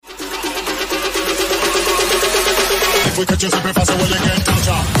And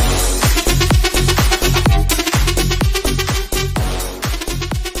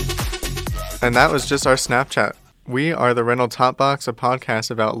that was just our Snapchat. We are the Reynolds Hotbox, a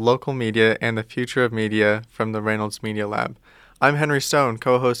podcast about local media and the future of media from the Reynolds Media Lab. I'm Henry Stone,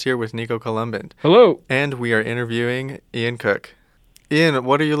 co-host here with Nico Columbent. Hello. And we are interviewing Ian Cook. Ian,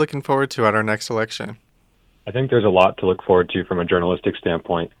 what are you looking forward to at our next election? I think there's a lot to look forward to from a journalistic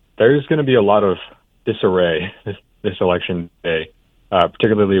standpoint. There's going to be a lot of disarray this election day,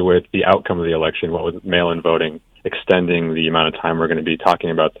 particularly with the outcome of the election, what with mail-in voting, extending the amount of time we're going to be talking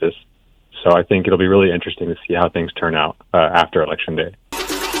about this. So I think it'll be really interesting to see how things turn out after Election Day.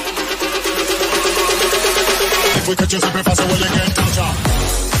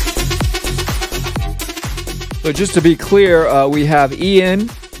 So just to be clear, we have Ian,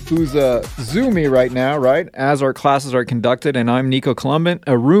 who's a Zoomie right now, right, as our classes are conducted, and I'm Nico Columbent,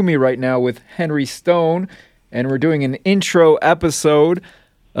 a roomie right now with Henry Stone, and we're doing an intro episode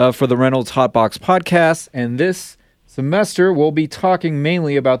for the Reynolds Hotbox podcast, and this semester, we'll be talking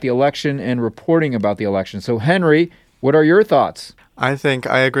mainly about the election and reporting about the election. So, Henry, what are your thoughts? I think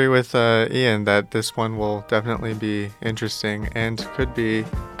I agree with Ian that this one will definitely be interesting and could be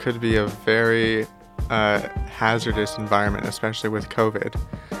a very hazardous environment, especially with COVID.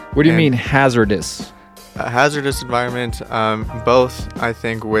 What do you mean hazardous? A hazardous environment, both, I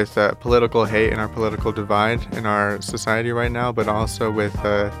think, with political hate and our political divide in our society right now, but also with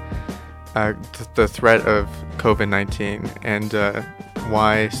the threat of COVID-19 and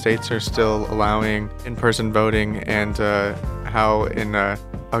why states are still allowing in-person voting and how in a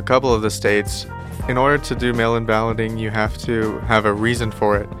couple of the states, in order to do mail-in balloting, you have to have a reason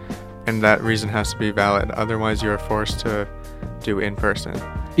for it, and that reason has to be valid. Otherwise, you are forced to do in-person.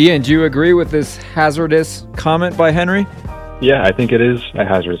 Ian, do you agree with this hazardous comment by Henry? Yeah, I think it is a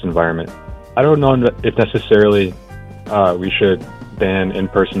hazardous environment. I don't know if necessarily we should ban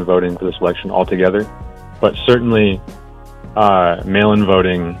in-person voting for this election altogether, but certainly mail-in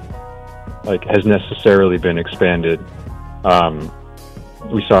voting has necessarily been expanded.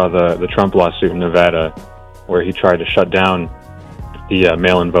 We saw the Trump lawsuit in Nevada where he tried to shut down the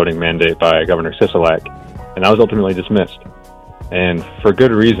mail-in voting mandate by Governor Sisolak, and that was ultimately dismissed. And for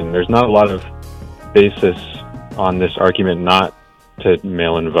good reason. There's not a lot of basis on this argument not to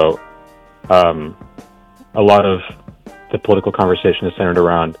mail-in vote. A lot of the political conversation is centered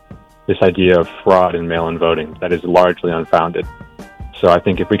around this idea of fraud in mail-in voting that is largely unfounded. So I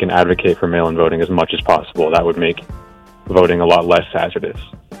think if we can advocate for mail-in voting as much as possible, that would make voting a lot less hazardous.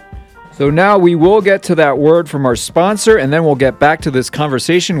 So now we will get to that word from our sponsor, and then we'll get back to this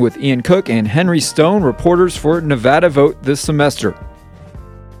conversation with Ian Cook and Henry Stone, reporters for Nevada Vote this semester.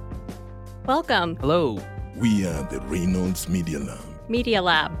 Welcome. Hello. We are the Reynolds Media Lab. Media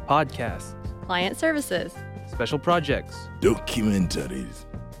Lab. Podcasts. Client services. Special projects. Documentaries.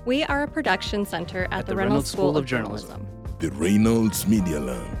 We are a production center at the Reynolds School of Journalism. The Reynolds Media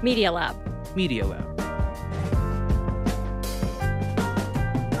Lab. Media Lab. Media Lab.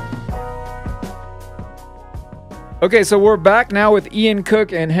 Okay, so we're back now with Ian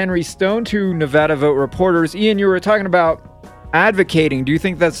Cook and Henry Stone, two Nevada Vote reporters. Ian, you were talking about advocating. Do you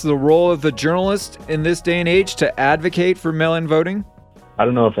think that's the role of the journalist in this day and age, to advocate for mail-in voting? I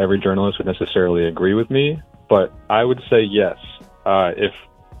don't know if every journalist would necessarily agree with me, but I would say yes. If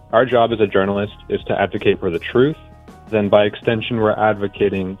our job as a journalist is to advocate for the truth, then by extension we're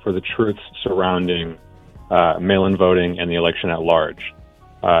advocating for the truths surrounding mail-in voting and the election at large.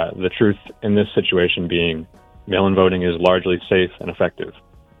 The truth in this situation being mail-in voting is largely safe and effective.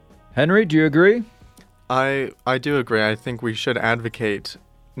 Henry, do you agree? I do agree. I think we should advocate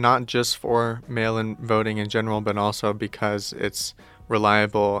not just for mail-in voting in general, but also because it's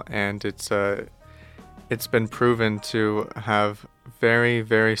reliable and it's been proven to have very,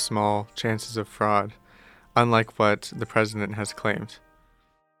 very small chances of fraud, unlike what the president has claimed.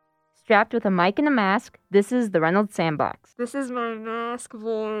 Strapped with a mic and a mask, this is the Reynolds Sandbox. This is my mask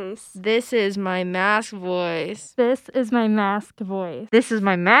voice. This is my mask voice. This is my mask voice. This is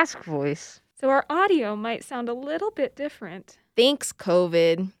my mask voice. So our audio might sound a little bit different. Thanks,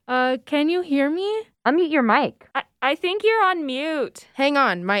 COVID. Can you hear me? Unmute your mic. I think you're on mute. Hang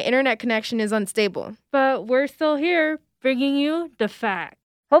on, my internet connection is unstable. But we're still here, bringing you the fact.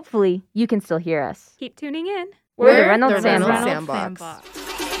 Hopefully, you can still hear us. Keep tuning in. We're the Reynolds Sandbox.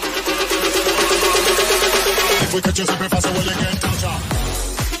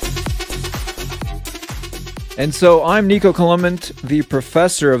 And so I'm Nico Columbent, the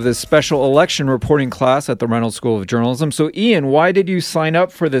professor of this special election reporting class at the Reynolds School of Journalism. So Ian, why did you sign up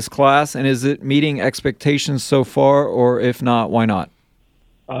for this class, and is it meeting expectations so far, or if not, why not?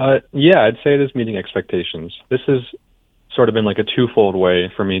 Yeah, I'd say it is meeting expectations. This is sort of been like a twofold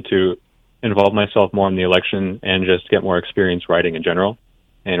way for me to involve myself more in the election and just get more experience writing in general.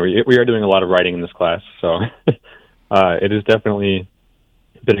 And we are doing a lot of writing in this class, so it has definitely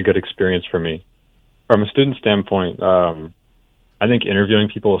been a good experience for me. From a student standpoint, I think interviewing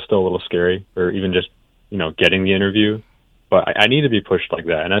people is still a little scary, or even just, getting the interview. But I need to be pushed like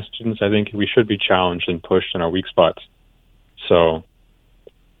that. And as students, I think we should be challenged and pushed in our weak spots. So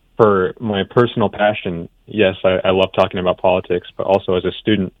for my personal passion, yes, I love talking about politics, but also as a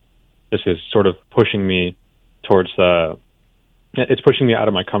student, this is sort of pushing me towards it's pushing me out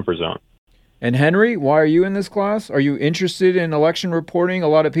of my comfort zone. And Henry, why are you in this class? Are you interested in election reporting? A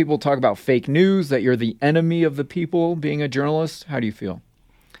lot of people talk about fake news, that you're the enemy of the people being a journalist. How do you feel?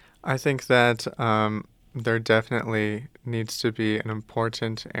 I think that there definitely needs to be an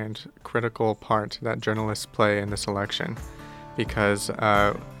important and critical part that journalists play in this election, because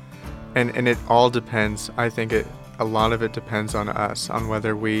and it all depends. I think a lot of it depends on us, on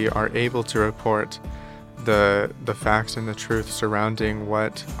whether we are able to report the facts and the truth surrounding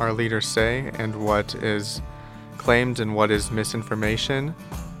what our leaders say and what is claimed and what is misinformation,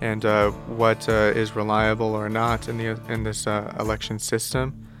 and what is reliable or not in this election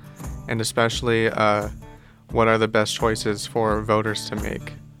system, and especially what are the best choices for voters to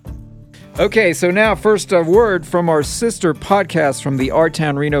make. Okay, so now first a word from our sister podcast from the Our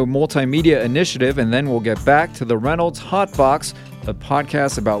Town Reno Multimedia Initiative, and then we'll get back to the Reynolds Hot Box, a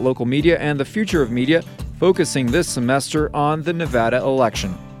podcast about local media and the future of media, focusing this semester on the Nevada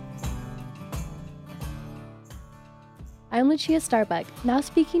election. I'm Lucia Starbuck, now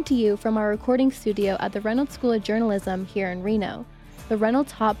speaking to you from our recording studio at the Reynolds School of Journalism here in Reno, the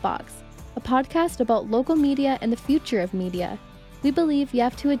Reynolds Hot Box, a podcast about local media and the future of media. We believe you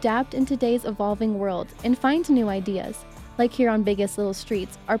have to adapt in today's evolving world and find new ideas, like here on Biggest Little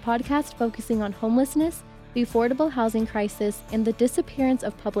Streets, our podcast focusing on homelessness, the affordable housing crisis, and the disappearance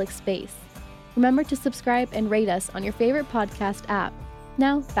of public space. Remember to subscribe and rate us on your favorite podcast app.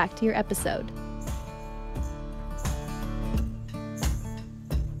 Now, back to your episode.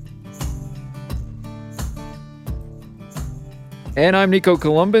 And I'm Nico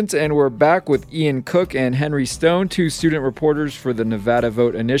Columbant, and we're back with Ian Cook and Henry Stone, two student reporters for the Nevada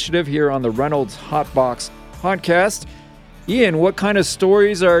Vote Initiative here on the Reynolds Hot Box podcast. Ian, what kind of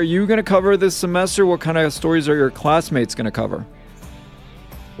stories are you going to cover this semester? What kind of stories are your classmates going to cover?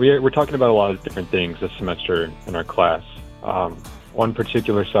 We're talking about a lot of different things this semester in our class. One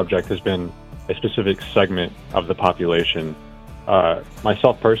particular subject has been a specific segment of the population.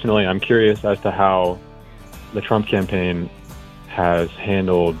 Myself personally, I'm curious as to how the Trump campaign has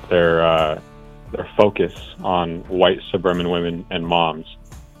handled their focus on white suburban women and moms.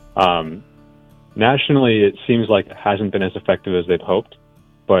 Nationally, it seems like it hasn't been as effective as they'd hoped,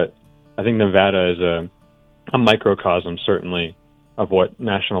 but I think Nevada is a microcosm, certainly, of what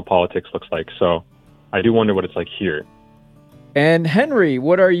national politics looks like. So I do wonder what it's like here. And Henry,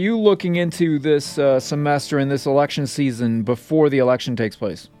 what are you looking into this semester in this election season before the election takes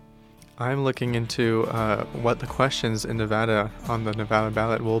place? I'm looking into what the questions in Nevada on the Nevada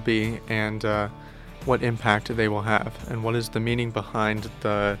ballot will be, and what impact they will have, and what is the meaning behind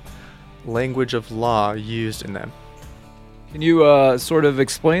the language of law used in them. Can you sort of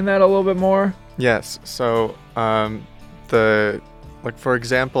explain that a little bit more? Yes. So, for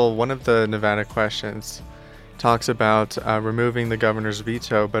example, one of the Nevada questions talks about removing the governor's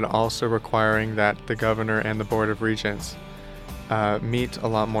veto, but also requiring that the governor and the Board of Regents meet a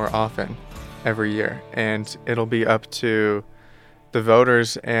lot more often every year, and it'll be up to the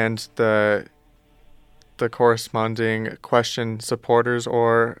voters and the corresponding question supporters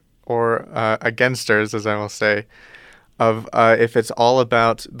or againsters, as I will say, of if it's all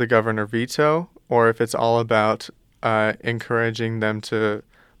about the governor veto or if it's all about encouraging them to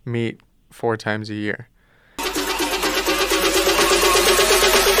meet 4 times a year.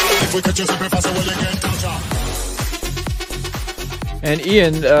 And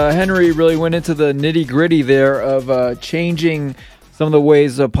Ian, Henry really went into the nitty-gritty there of changing some of the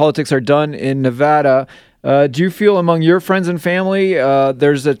ways politics are done in Nevada. Do you feel among your friends and family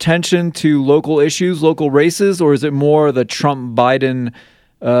there's attention to local issues, local races, or is it more the Trump-Biden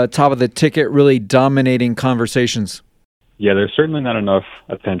top of the ticket really dominating conversations? Yeah, there's certainly not enough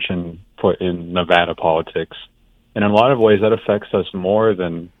attention put in Nevada politics. And in a lot of ways, that affects us more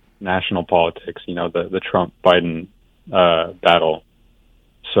than national politics, the Trump-Biden battle.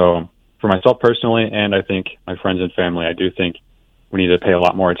 So for myself personally, and I think my friends and family, I do think we need to pay a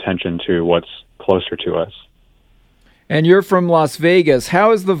lot more attention to what's closer to us. And you're from Las Vegas.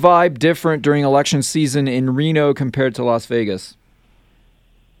 How is the vibe different during election season in Reno compared to Las Vegas?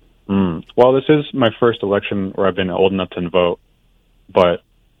 Well, this is my first election where I've been old enough to vote, but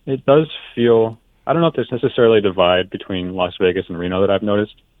it does feel, I don't know if there's necessarily a divide between Las Vegas and Reno that I've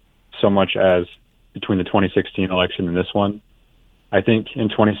noticed so much as between the 2016 election and this one. I think in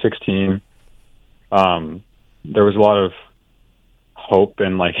 2016, there was a lot of hope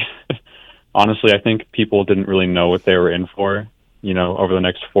and honestly, I think people didn't really know what they were in for, over the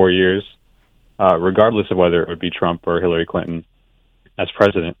next 4 years, regardless of whether it would be Trump or Hillary Clinton as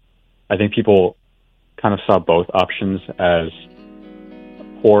president. I think people kind of saw both options as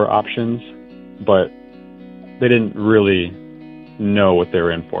poor options, but they didn't really know what they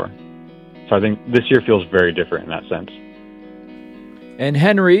were in for. So I think this year feels very different in that sense. And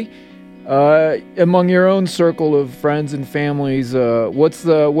Henry, among your own circle of friends and families, what's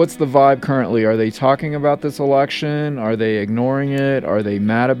the vibe currently? Are they talking about this election? Are they ignoring it? Are they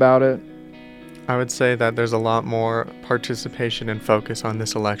mad about it? I would say that there's a lot more participation and focus on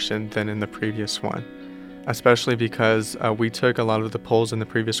this election than in the previous one, especially because we took a lot of the polls in the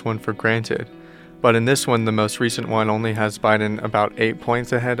previous one for granted. But in this one, the most recent one only has Biden about 8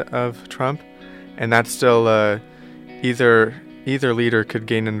 points ahead of Trump, and that's still either leader could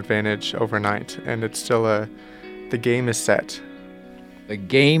gain an advantage overnight, and it's still the game is set. The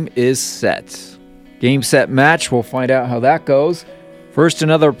game is set. Game, set, match. We'll find out how that goes. First,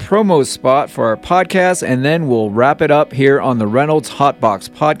 another promo spot for our podcast, and then we'll wrap it up here on the Reynolds Hotbox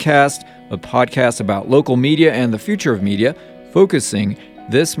Podcast, a podcast about local media and the future of media, focusing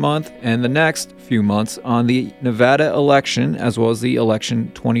this month and the next few months on the Nevada election, as well as the election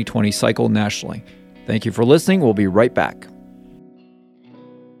 2020 cycle nationally. Thank you for listening. We'll be right back.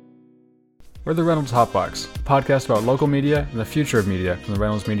 We're the Reynolds Hotbox, a podcast about local media and the future of media from the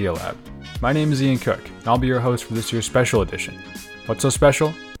Reynolds Media Lab. My name is Ian Cook, and I'll be your host for this year's special edition. What's so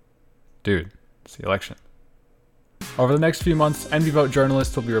special? Dude, it's the election. Over the next few months, NVVote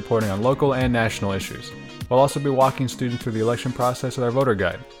journalists will be reporting on local and national issues. We'll also be walking students through the election process with our voter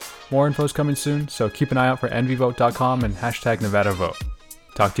guide. More info is coming soon, so keep an eye out for nvvote.com and #NevadaVote.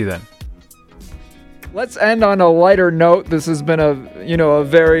 Talk to you then. Let's end on a lighter note. This has been a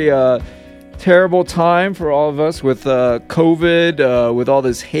very terrible time for all of us with COVID, with all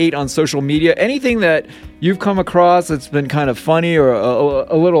this hate on social media. Anything that you've come across that's been kind of funny or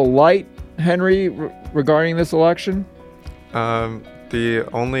a little light, Henry, regarding this election? The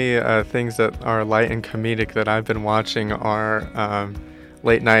only things that are light and comedic that I've been watching are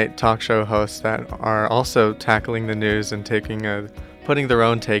late night talk show hosts that are also tackling the news and putting their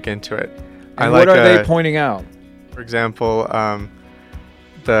own take into it. And what are they pointing out? For example,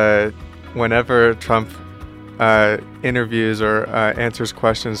 whenever Trump interviews or answers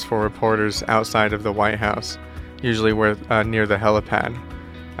questions for reporters outside of the White House, usually near the helipad,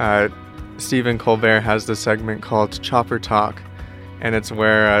 Stephen Colbert has this segment called Chopper Talk, and it's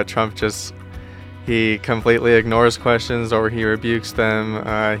where Trump he completely ignores questions or he rebukes them.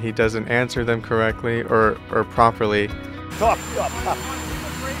 He doesn't answer them correctly or properly. Talk.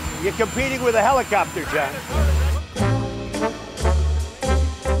 You're competing with a helicopter, John.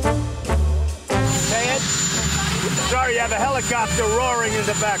 Sorry, you have a helicopter roaring in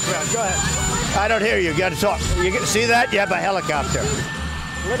the background. Go ahead. I don't hear you. You got to talk. See that? You have a helicopter.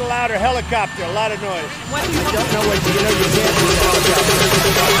 A little louder. Helicopter. A lot of noise. I don't know what you can't do the helicopter.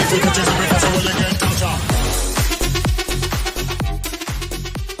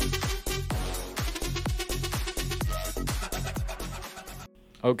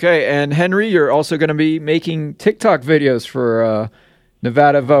 Okay, and Henry, you're also going to be making TikTok videos for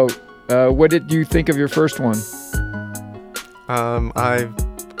Nevada Vote. What did you think of your first one?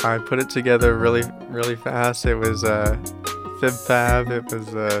 I put it together really, really fast. It was fib fab.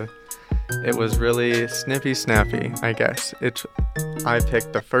 It was really snippy snappy, I guess. I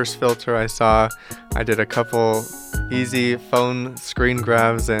picked the first filter I saw. I did a couple easy phone screen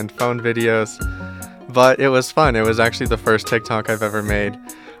grabs and phone videos, but it was fun. It was actually the first TikTok I've ever made.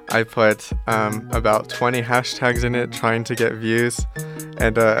 I put about 20 hashtags in it trying to get views,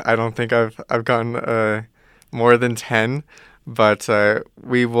 and I don't think I've gotten more than 10. But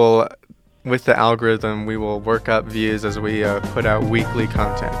we will, with the algorithm, we will work up views as we put out weekly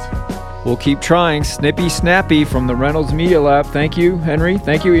content. We'll keep trying. Snippy Snappy from the Reynolds Media Lab. Thank you, Henry.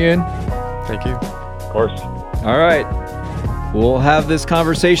 Thank you, Ian. Thank you. Of course. All right. We'll have this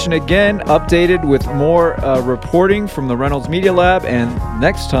conversation again, updated with more reporting from the Reynolds Media Lab, and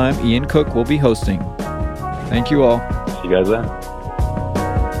next time, Ian Cook will be hosting. Thank you all. See you guys then.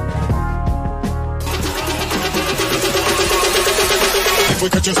 We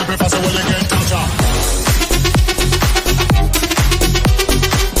could just be faster, we'll get